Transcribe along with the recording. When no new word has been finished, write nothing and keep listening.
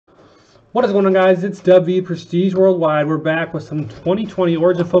What is going on, guys? It's W Prestige Worldwide. We're back with some 2020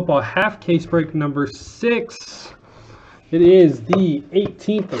 Origin Football half case break number 6. It is the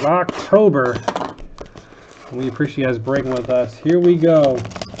 18th of October. We appreciate you guys breaking with us. Here we go.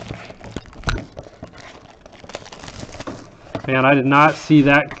 Man, I did not see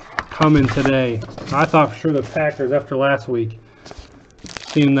that coming today. I thought for sure the Packers, after last week,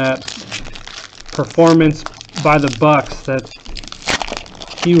 seeing that performance by the Bucks, that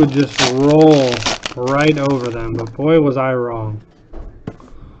he would just roll right over them. But boy, was I wrong.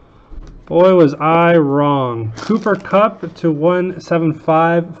 Boy, was I wrong. Cooper Kupp to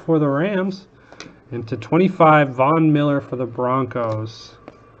 175 for the Rams. And to 25, Von Miller for the Broncos.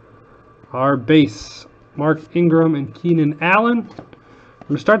 Our base, Mark Ingram and Keenan Allen. We're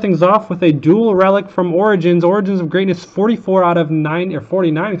going to start things off with a dual relic from Origins. Origins of Greatness 44 out of 9, or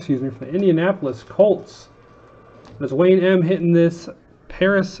 49, excuse me, for the Indianapolis Colts. There's Wayne M hitting this.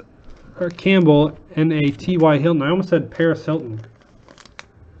 Paris Campbell and a T.Y. Hilton. I almost said Paris Hilton.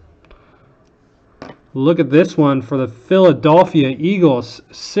 Look at this one for the Philadelphia Eagles.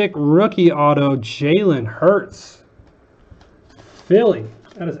 Sick rookie auto, Jalen Hurts. Philly.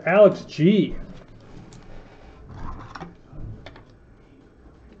 That is Alex G.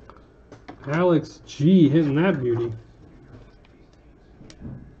 Alex G hitting that beauty.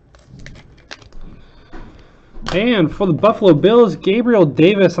 And for the Buffalo Bills, Gabriel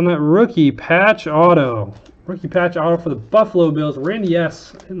Davis on that rookie patch auto. Rookie patch auto for the Buffalo Bills. Randy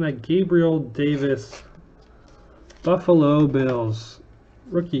S. in that Gabriel Davis Buffalo Bills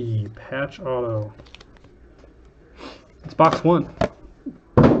rookie patch auto. It's box 1.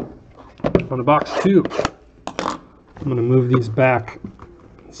 On to box 2. I'm going to move these back,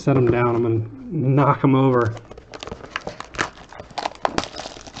 set them down. I'm going to knock them over.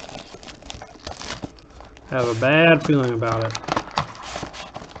 I have a bad feeling about it.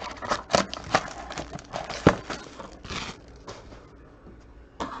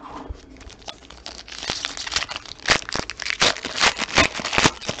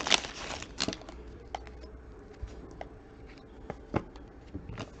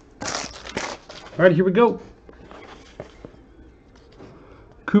 All right, here we go.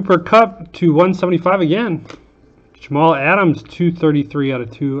 Cooper Kupp to 175 again. Jamal Adams 233 out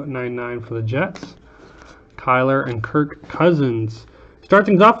of 299 for the Jets. Kyler and Kirk Cousins. Start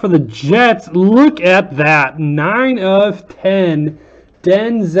things off for the Jets. Look at that. 9 of 10.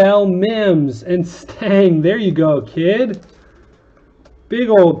 Denzel Mims and Stang. There you go, kid. Big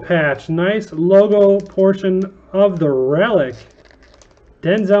old patch. Nice logo portion of the relic.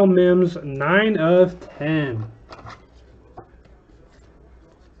 Denzel Mims, 9 of 10.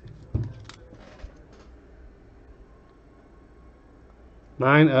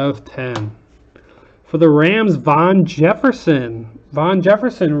 Nine of 10. For the Rams, Von Jefferson. Von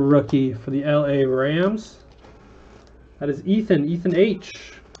Jefferson rookie for the LA Rams. That is Ethan H.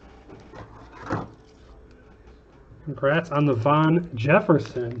 Congrats on the Von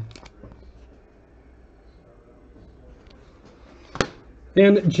Jefferson.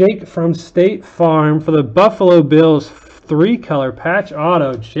 And Jake from State Farm for the Buffalo Bills 3-color patch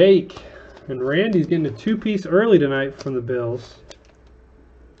auto. Jake. And Randy's getting a 2-piece early tonight from the Bills.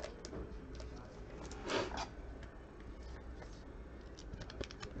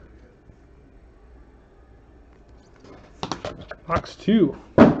 Box 2.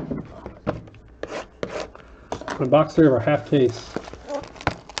 And box 3 of our half case.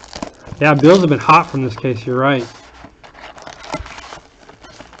 Yeah, Bills have been hot from this case, you're right.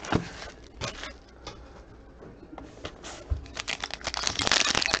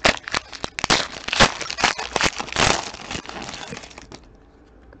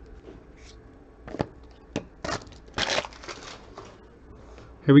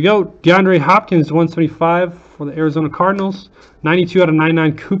 Here we go. DeAndre Hopkins, 175 for the Arizona Cardinals. 92 out of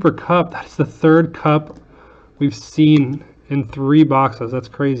 99 Cooper Kupp. That's the 3rd Kupp we've seen in 3 boxes. That's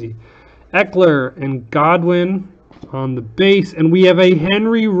crazy. Eckler and Godwin on the base. And we have a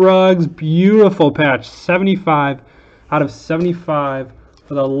Henry Ruggs beautiful patch. 75 out of 75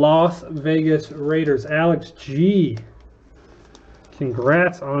 for the Las Vegas Raiders. Alex G.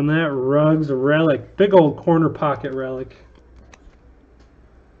 Congrats on that Ruggs relic. Big old corner pocket relic.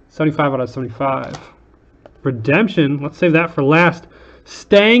 75 out of 75. Redemption. Let's save that for last.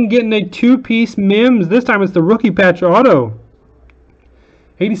 Stang getting a 2-piece Mims. This time it's the rookie patch auto.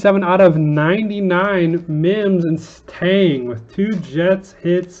 87 out of 99 Mims and Stang with 2 Jets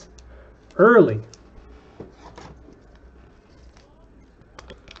hits early.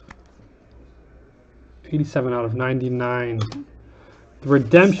 $87 out of 99. The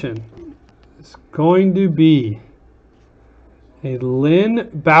redemption is going to be A Lynn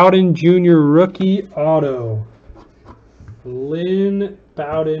Bowden Jr. rookie auto. Lynn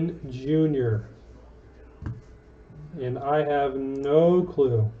Bowden Jr. And I have no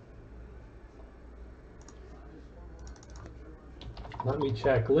clue. Let me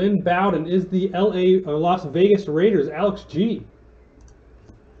check. Lynn Bowden is the LA or Las Vegas Raiders. Alex G.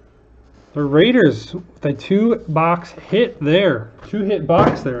 The Raiders with a 2-box hit there. 2-hit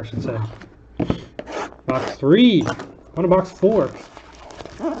box there, I should say. Box 3. On to box 4.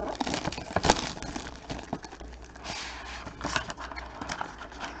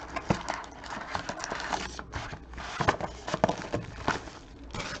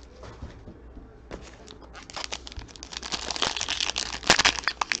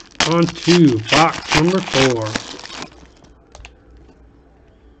 On to box number 4.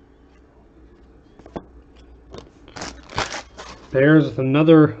 Bears with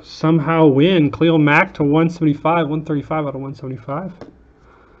another somehow win. Khalil Mack to 175, 135 out of 175.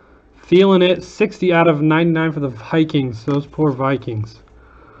 Feeling it, 60 out of 99 for the Vikings. Those poor Vikings.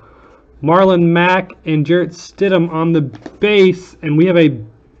 Marlon Mack and Jarrett Stidham on the base, and we have a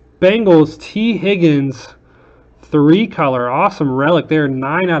Bengals T. Higgins 3-color. Awesome relic there.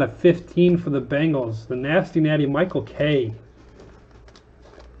 9 out of 15 for the Bengals. The nasty natty Michael K.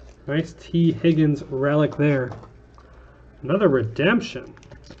 Nice T. Higgins relic there. Another redemption.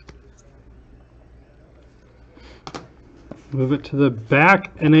 Move it to the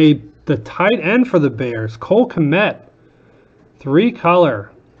back, and the tight end for the Bears, Cole Kmet,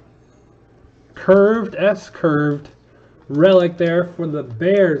 3-color, curved S-curved relic there for the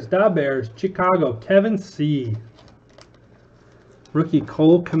Bears. Da Bears, Chicago, Kevin C. Rookie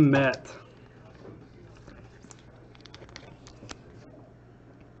Cole Kmet.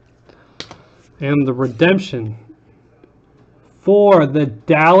 And the redemption for the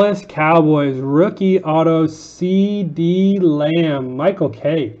Dallas Cowboys, rookie auto CD Lamb, Michael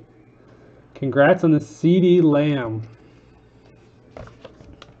K. Congrats on the CD Lamb.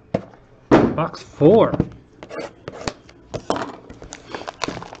 Box 4.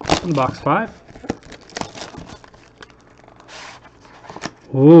 And box 5.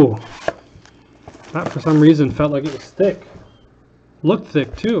 Ooh. That for some reason felt like it was thick. Looked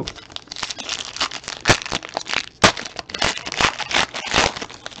thick too.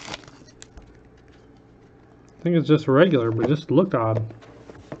 I think it's just regular, but it just looked odd.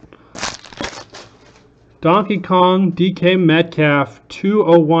 Donkey Kong DK Metcalf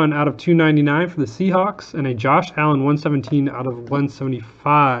 201 out of 299 for the Seahawks, and a Josh Allen 117 out of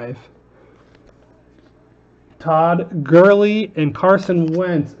 175. Todd Gurley and Carson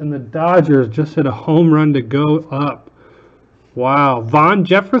Wentz and the Dodgers just hit a home run to go up. Wow. Von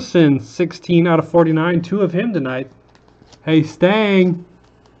Jefferson 16 out of 49. 2 of him tonight. Hey, Stang.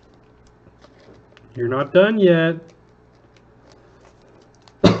 You're not done yet.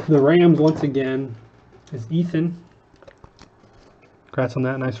 The Rams, once again, is Ethan. Congrats on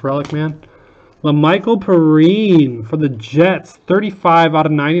that. Nice relic, man. LaMichael Perrine for the Jets. 35 out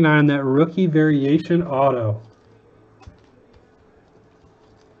of 99. That rookie variation auto.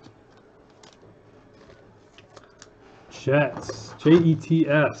 Jets.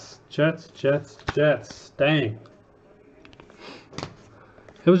 Jets. Jets, Jets, Jets. Dang.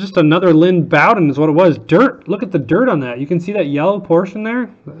 It was just another Lynn Bowden is what it was. Dirt. Look at the dirt on that. You can see that yellow portion there.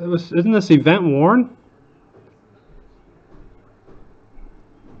 Isn't this event worn?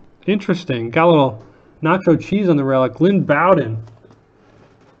 Interesting. Got a little nacho cheese on the relic. Lynn Bowden.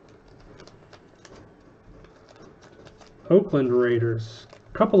 Oakland Raiders.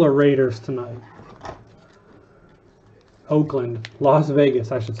 Couple of Raiders tonight. Oakland. Las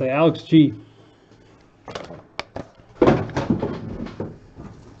Vegas, I should say. Alex G.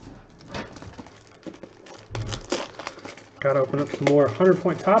 Gotta open up some more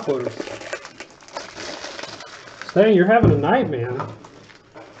 100-point top loaders. Stang, you're having a night, man.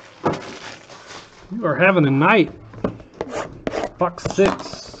 You are having a night. Box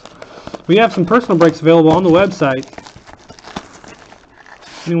 6. We have some personal breaks available on the website.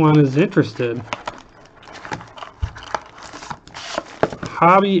 If anyone is interested.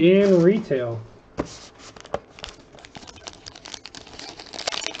 Hobby and retail.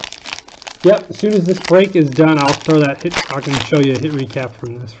 Yep, as soon as this break is done, I'll throw that hit. I can show you a hit recap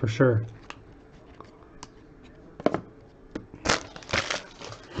from this for sure.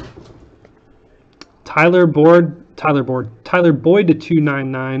 Tyler Boyd to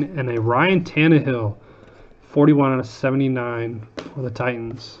 299, and a Ryan Tannehill 41 out of 79 for the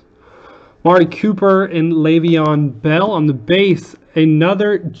Titans. Mari Cooper and Le'Veon Bell on the base.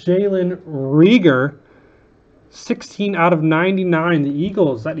 Another Jalen Reagor. 16 out of 99. The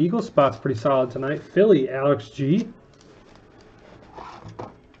Eagles. That Eagles spot's pretty solid tonight. Philly, Alex G.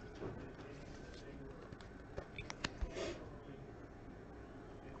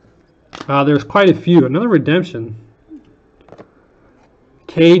 There's quite a few. Another redemption.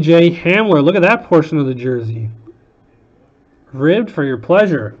 KJ Hamler. Look at that portion of the jersey. Ribbed for your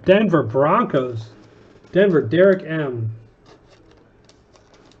pleasure. Denver Broncos. Denver, Derek M.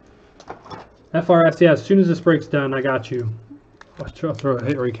 FRS, yeah, as soon as this break's done, I got you. I'll throw a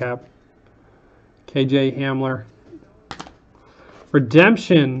hit recap. KJ Hamler.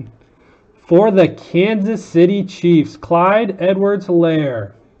 Redemption for the Kansas City Chiefs. Clyde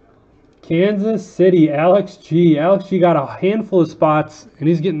Edwards-Helaire. Kansas City, Alex G. Alex G got a handful of spots, and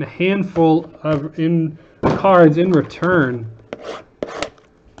he's getting a handful of cards in return.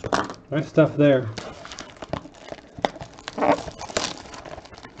 Nice stuff there.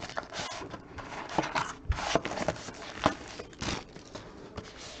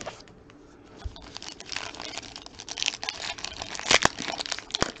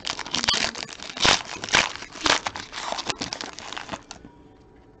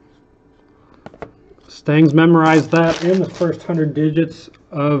 Stangs memorized that in the first 100 digits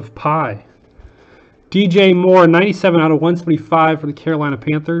of pi. DJ Moore, 97 out of 175 for the Carolina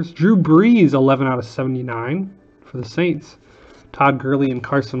Panthers. Drew Brees, 11 out of 79 for the Saints. Todd Gurley and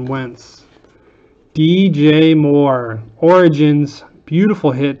Carson Wentz. DJ Moore, Origins,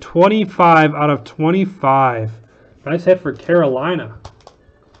 beautiful hit, 25 out of 25. Nice hit for Carolina.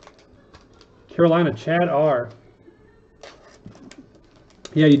 Carolina, Chad R.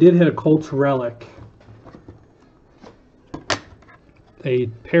 Yeah, you did hit a Colts relic. A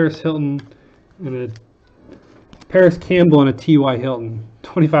Paris Hilton and a Paris Campbell and a T.Y. Hilton.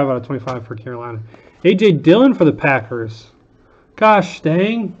 25 out of 25 for Carolina. A.J. Dillon for the Packers. Gosh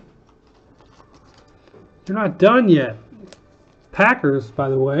dang. You're not done yet. Packers, by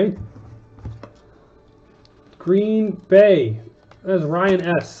the way. Green Bay. That's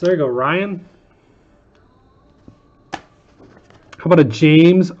Ryan S. There you go, Ryan. How about a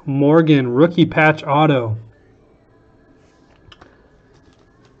James Morgan rookie patch auto?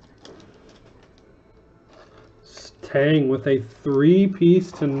 Tang with a 3-piece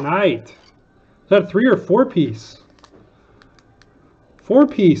tonight. Is that a 3 or 4-piece?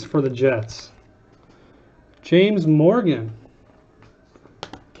 4-piece for the Jets. James Morgan.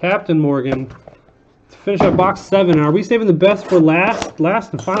 Captain Morgan. Let's finish up box 7. Are we saving the best for last?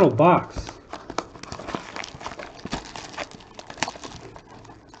 Last and final box.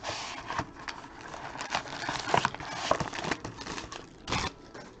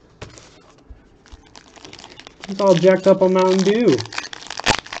 It's all jacked up on Mountain Dew.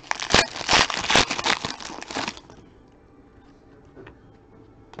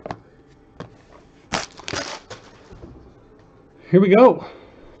 Here we go.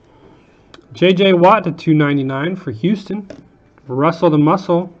 J.J. Watt to 299 for Houston. Russell the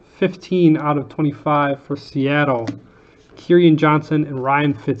Muscle, 15 out of 25 for Seattle. Kieran Johnson and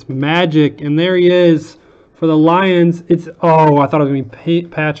Ryan Fitzmagic. And there he is. For the Lions, it's, oh, I thought it was going to be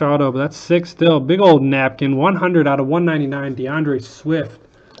patch auto, but that's 6 still. Big old napkin, 100 out of 199, DeAndre Swift.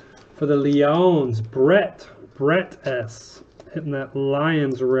 For the Lions, Brett S. Hitting that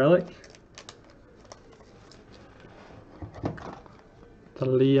Lions relic. The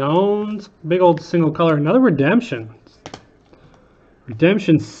Lions, big old single color, another redemption.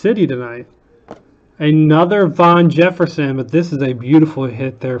 Redemption City tonight. Another Von Jefferson, but this is a beautiful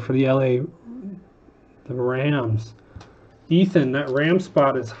hit there for the Rams. Ethan, that Ram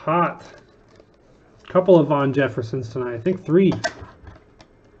spot is hot. Couple of Von Jeffersons tonight. I think 3.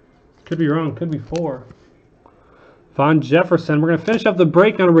 Could be wrong. Could be 4. Von Jefferson. We're going to finish up the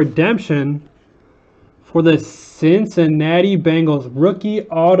break on a redemption for the Cincinnati Bengals. Rookie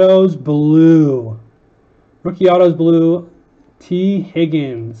Autos Blue. Rookie Autos Blue. T.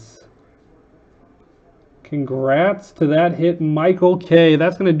 Higgins. Congrats to that hit, Michael K.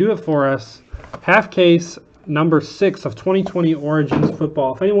 That's going to do it for us. Half case number 6 of 2020 Origins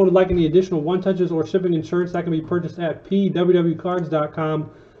Football. If anyone would like any additional one-touches or shipping insurance, that can be purchased at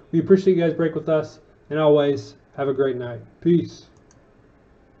pwwcards.com. We appreciate you guys break with us, and always have a great night. Peace.